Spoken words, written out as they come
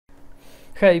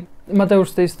Hej, Mateusz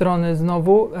z tej strony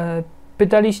znowu.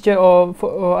 Pytaliście o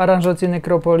aranżację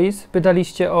Necropolis,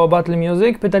 pytaliście o Battle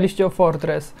Music, pytaliście o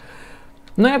Fortress.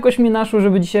 No jakoś mi naszło,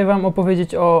 żeby dzisiaj wam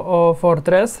opowiedzieć o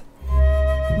Fortress.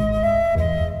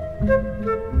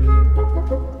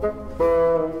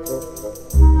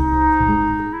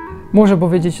 Muszę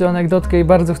powiedzieć tę anegdotkę i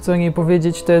bardzo chcę o niej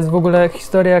powiedzieć. To jest w ogóle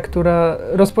historia, która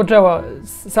rozpoczęła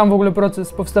sam w ogóle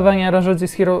proces powstawania aranżacji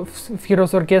w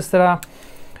Heroes Orchestra,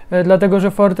 dlatego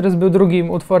że Fortress był drugim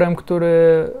utworem,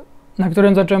 na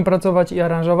którym zacząłem pracować i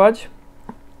aranżować.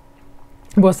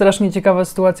 Była strasznie ciekawa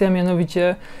sytuacja,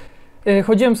 mianowicie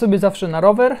chodziłem sobie zawsze na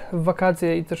rower w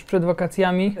wakacje i też przed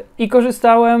wakacjami i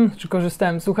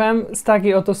słuchałem z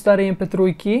takiej oto starej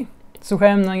MP3,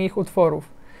 słuchałem na nich utworów.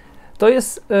 To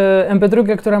jest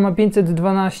MP3, która ma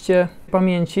 512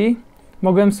 pamięci.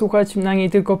 Mogłem słuchać na niej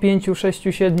tylko 5, 6,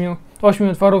 7, 8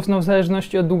 utworów, no w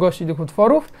zależności od długości tych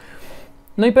utworów.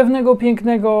 No i pewnego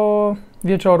pięknego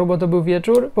wieczoru, bo to był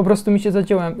wieczór, po prostu mi się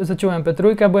zaciąłem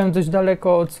MP3, byłem dość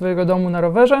daleko od swojego domu na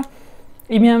rowerze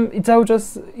i cały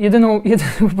czas jedynym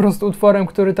po prostu utworem,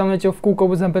 który tam leciał w kółko,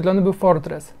 był zapętlony, był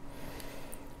Fortress.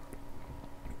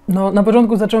 No na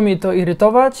początku zaczęło mnie to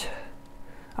irytować,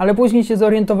 ale później się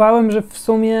zorientowałem, że w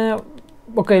sumie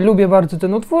lubię bardzo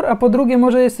ten utwór, a po drugie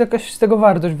może jest jakaś z tego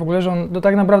wartość w ogóle, że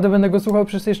tak naprawdę będę go słuchał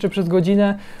jeszcze przez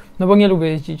godzinę, no bo nie lubię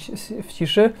jeździć w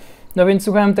ciszy. No więc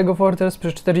słuchałem tego Fortress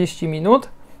przez 40 minut.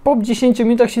 Po 10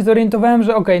 minutach się zorientowałem,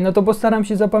 że no to postaram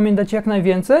się zapamiętać jak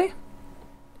najwięcej.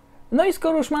 No i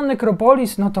skoro już mam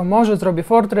Necropolis, no to może zrobię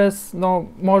Fortress, no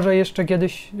może jeszcze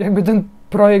kiedyś jakby ten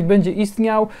projekt będzie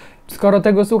istniał. Skoro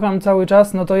tego słucham cały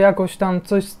czas, no to jakoś tam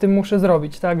coś z tym muszę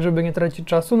zrobić, tak, żeby nie tracić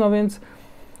czasu, no więc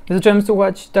zacząłem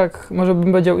słuchać tak, może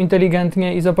bym powiedział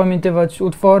inteligentnie i zapamiętywać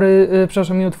utwory,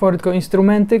 nie utwory, tylko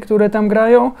instrumenty, które tam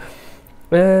grają.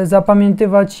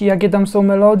 Zapamiętywać jakie tam są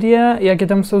melodie, jakie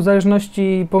tam są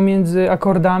zależności pomiędzy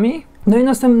akordami. No i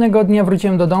następnego dnia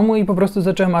wróciłem do domu i po prostu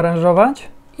zacząłem aranżować.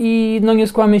 I no nie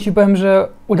skłamię się, powiem, że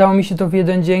udało mi się to w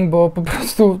jeden dzień, bo po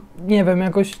prostu, nie wiem,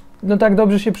 jakoś no tak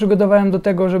dobrze się przygotowałem do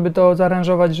tego, żeby to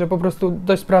zaaranżować, że po prostu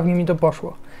dość sprawnie mi to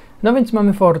poszło. No więc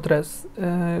mamy Fortress.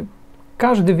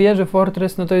 Każdy wie, że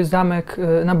Fortress no to jest zamek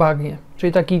na bagnie,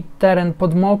 czyli taki teren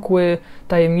podmokły,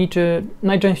 tajemniczy,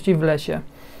 najczęściej w lesie.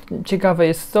 Ciekawe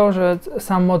jest to, że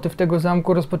sam motyw tego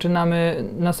zamku rozpoczynamy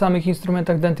na samych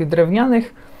instrumentach dętych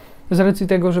drewnianych. Z racji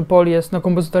tego, że Paul jest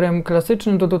kompozytorem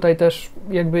klasycznym, to tutaj też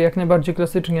jakby jak najbardziej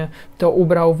klasycznie to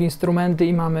ubrał w instrumenty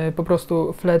i mamy po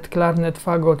prostu flet, klarnet,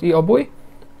 fagot i obój.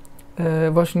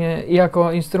 Właśnie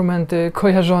jako instrumenty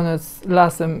kojarzone z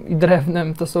lasem i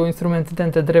drewnem to są instrumenty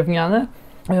dęte drewniane.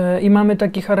 I mamy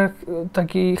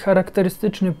taki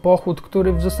charakterystyczny pochód,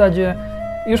 który w zasadzie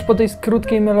już po tej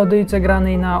krótkiej melodyjce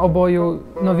granej na oboju,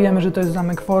 no wiemy, że to jest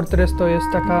zamek Fortress, to jest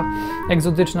taka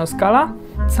egzotyczna skala.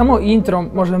 Samo intro,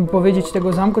 można by powiedzieć,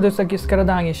 tego zamku to jest takie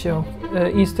skradanie się.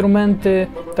 Instrumenty,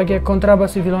 takie jak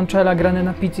kontrabas i wiolonczela grane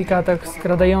na pizzicatach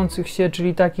skradających się,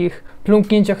 czyli takich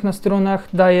plumknięciach na strunach,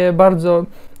 daje bardzo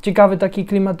ciekawy, taki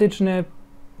klimatyczny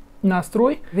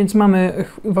nastrój. Więc mamy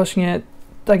właśnie,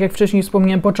 tak jak wcześniej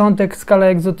wspomniałem, początek, skala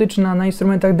egzotyczna na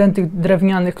instrumentach dętych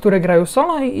drewnianych, które grają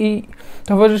solo i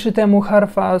towarzyszy temu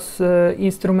harfa z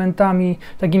instrumentami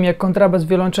takimi jak kontrabas,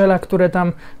 wiolonczela, które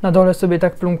tam na dole sobie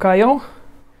tak plumkają.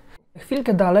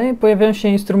 Chwilkę dalej pojawiają się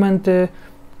instrumenty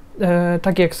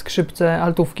takie jak skrzypce,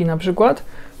 altówki na przykład,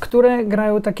 które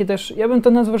grają takie też, ja bym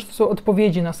to nazwał, że to są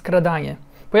odpowiedzi na skradanie.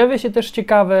 Pojawia się też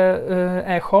ciekawe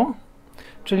echo,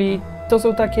 czyli to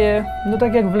są takie, no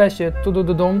tak jak w lesie,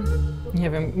 tu-du-du-dum. Nie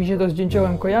wiem, mi się to z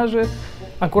dzięciołem kojarzy.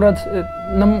 Akurat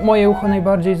na moje ucho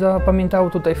najbardziej zapamiętało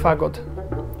tutaj fagot,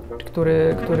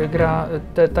 który gra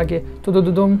te takie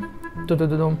tu-du-du-dum,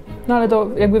 tu-du-du-dum. No ale to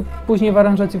jakby później w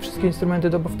aranżacji wszystkie instrumenty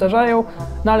to powtarzają,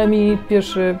 no ale mi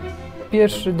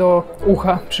pierwszy do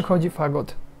ucha przychodzi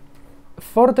fagot.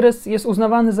 Fortress jest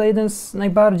uznawany za jeden z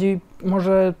najbardziej,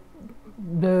 może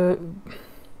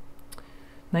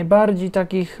najbardziej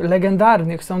takich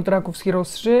legendarnych soundtracków z Heroes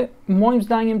 3, moim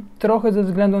zdaniem trochę ze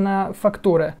względu na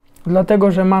fakturę.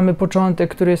 Dlatego, że mamy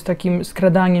początek, który jest takim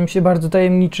skradaniem się bardzo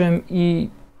tajemniczym i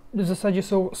w zasadzie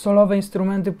są solowe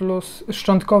instrumenty plus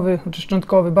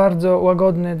szczątkowy, bardzo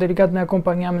łagodny, delikatny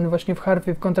akompaniament właśnie w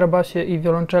harfie, w kontrabasie i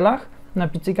wiolonczelach na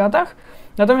pizzicatach.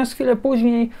 Natomiast chwilę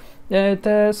później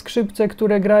te skrzypce,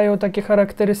 które grają takie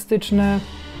charakterystyczne,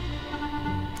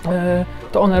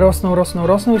 to one rosną,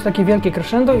 jest takie wielkie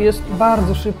crescendo i jest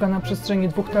bardzo szybka na przestrzeni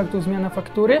 2 taktów zmiana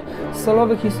faktury z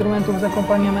solowych instrumentów z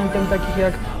akompaniamentem takich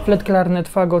jak flet, klarnet,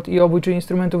 fagot i obój, czyli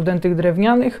instrumentów dętych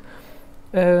drewnianych.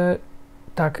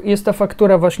 Tak, jest ta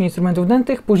faktura właśnie instrumentów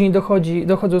dętych, później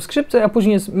dochodzą skrzypce, a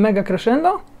później jest mega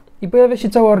crescendo i pojawia się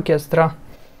cała orkiestra.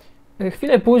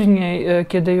 Chwilę później,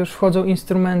 kiedy już wchodzą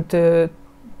instrumenty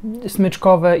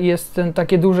smyczkowe i jest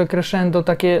takie duże crescendo,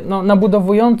 takie no,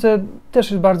 nabudowujące,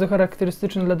 też jest bardzo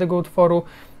charakterystyczne dla tego utworu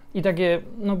i takie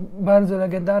no, bardzo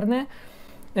legendarne,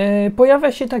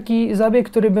 pojawia się taki zabieg,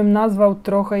 który bym nazwał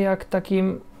trochę jak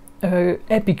takim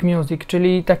epic music,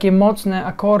 czyli takie mocne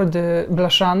akordy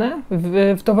blaszane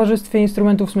w towarzystwie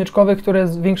instrumentów smyczkowych, które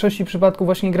w większości przypadków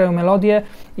właśnie grają melodię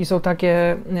i są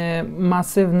takie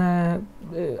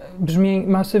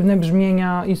masywne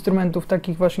brzmienia instrumentów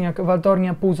takich właśnie jak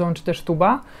waltornia, puzon czy też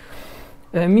tuba.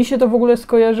 Mi się to w ogóle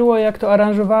skojarzyło, jak to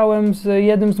aranżowałem z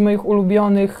jednym z moich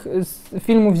ulubionych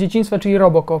filmów z dzieciństwa, czyli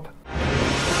Robocop.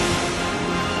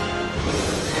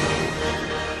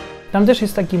 Tam też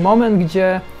jest taki moment,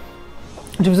 gdzie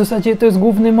w zasadzie to jest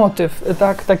główny motyw,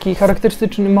 tak? Taki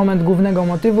charakterystyczny moment głównego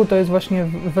motywu to jest właśnie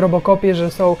w Robocopie,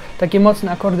 że są takie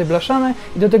mocne akordy blaszane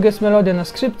i do tego jest melodia na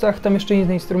skrzypcach, tam jeszcze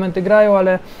inne instrumenty grają,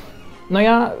 ale no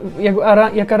ja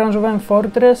jak aranżowałem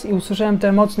Fortress i usłyszałem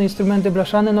te mocne instrumenty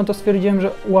blaszane, no to stwierdziłem,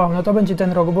 że wow, no to będzie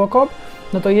ten Robocop,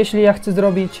 no to jeśli ja chcę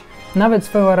zrobić nawet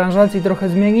swoją aranżację i trochę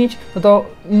zmienić, no to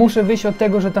muszę wyjść od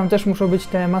tego, że tam też muszą być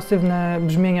te masywne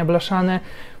brzmienia blaszane.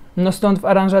 No stąd w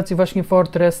aranżacji właśnie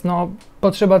Fortress, no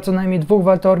potrzeba co najmniej 2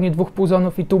 waltorni, 2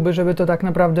 puzonów i tuby, żeby to tak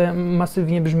naprawdę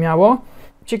masywnie brzmiało.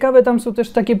 Ciekawe tam są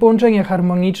też takie połączenia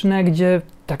harmoniczne, gdzie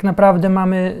tak naprawdę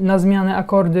mamy na zmianę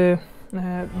akordy,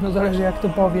 no zależy jak to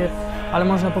powie, ale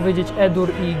można powiedzieć E-dur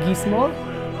i G-moll.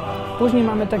 Później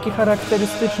mamy takie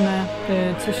charakterystyczne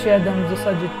C7, w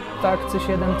zasadzie tak,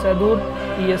 C7, C-dur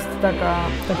i jest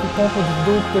taki pochód w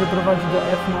dół, który prowadzi do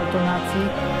F-moll tonacji,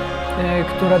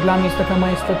 która dla mnie jest taka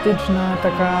majestatyczna,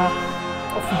 taka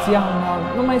oficjalna,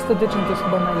 no majestatyczna to jest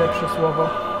chyba najlepsze słowo.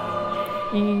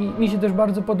 I mi się też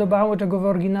bardzo podobało, czego w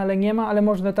oryginale nie ma, ale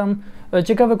można tam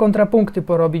ciekawe kontrapunkty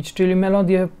porobić, czyli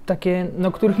melodie takie,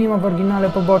 no których nie ma w oryginale,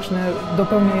 poboczne,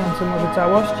 dopełniające może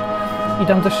całość. I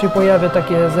tam też się pojawia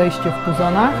takie zejście w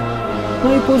puzonach.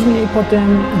 No i później po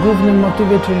tym głównym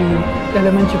motywie, czyli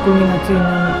elemencie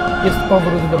kulminacyjnym jest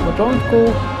powrót do początku.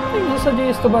 No i w zasadzie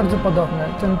jest to bardzo podobne.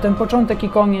 Ten początek i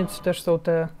koniec też są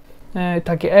te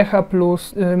takie echa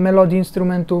plus melodie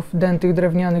instrumentów dętych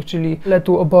drewnianych, czyli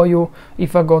letu, oboju i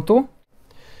fagotu.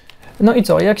 No i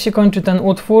co? Jak się kończy ten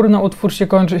utwór? No utwór się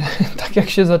kończy tak jak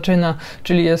się zaczyna,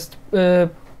 czyli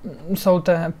są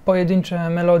te pojedyncze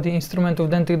melodie instrumentów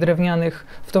dętych drewnianych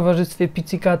w towarzystwie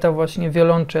pizzicata, właśnie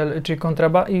wiolonczel czy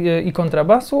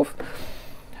kontrabasów.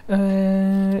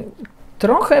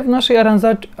 Trochę w naszej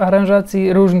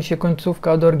aranżacji różni się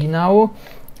końcówka od oryginału,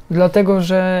 dlatego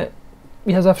że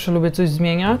ja zawsze lubię coś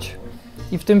zmieniać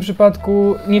i w tym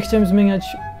przypadku nie chciałem zmieniać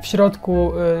w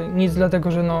środku nic,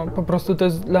 dlatego że no po prostu to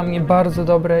jest dla mnie bardzo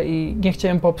dobre i nie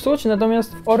chciałem popsuć,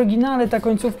 natomiast w oryginale ta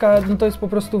końcówka no to jest po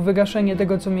prostu wygaszenie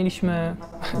tego, co mieliśmy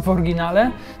w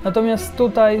oryginale, natomiast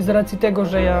tutaj z racji tego,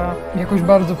 że ja jakoś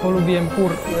bardzo polubiłem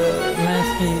chór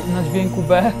męski na dźwięku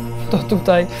B, to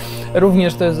tutaj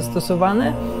również to jest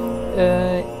zastosowane.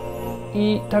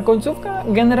 I ta końcówka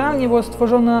generalnie była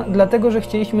stworzona dlatego, że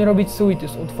chcieliśmy robić suity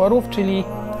z utworów, czyli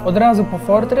od razu po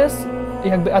Fortress,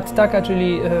 jakby attacka,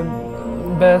 czyli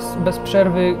bez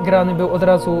przerwy grany był od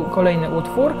razu kolejny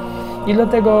utwór i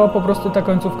dlatego po prostu ta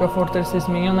końcówka Fortress jest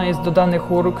zmieniona, jest dodany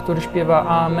chór, który śpiewa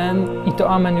Amen i to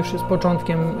Amen już jest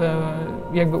początkiem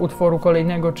jakby utworu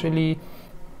kolejnego, czyli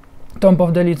Tomb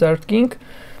of the Lizard King.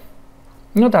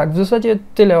 No tak, w zasadzie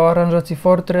tyle o aranżacji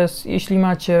Fortress. Jeśli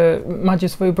macie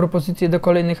swoje propozycje do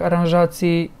kolejnych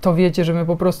aranżacji, to wiecie, że my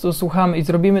po prostu słuchamy i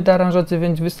zrobimy te aranżacje,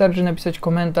 więc wystarczy napisać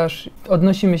komentarz.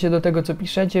 Odnosimy się do tego, co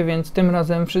piszecie, więc tym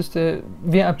razem wszyscy,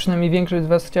 a przynajmniej większość z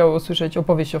Was chciało usłyszeć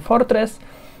opowieść o Fortress,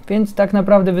 więc tak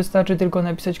naprawdę wystarczy tylko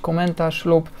napisać komentarz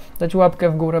lub dać łapkę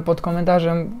w górę pod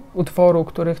komentarzem utworu,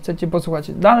 który chcecie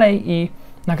posłuchać dalej i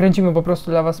nakręcimy po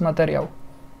prostu dla Was materiał.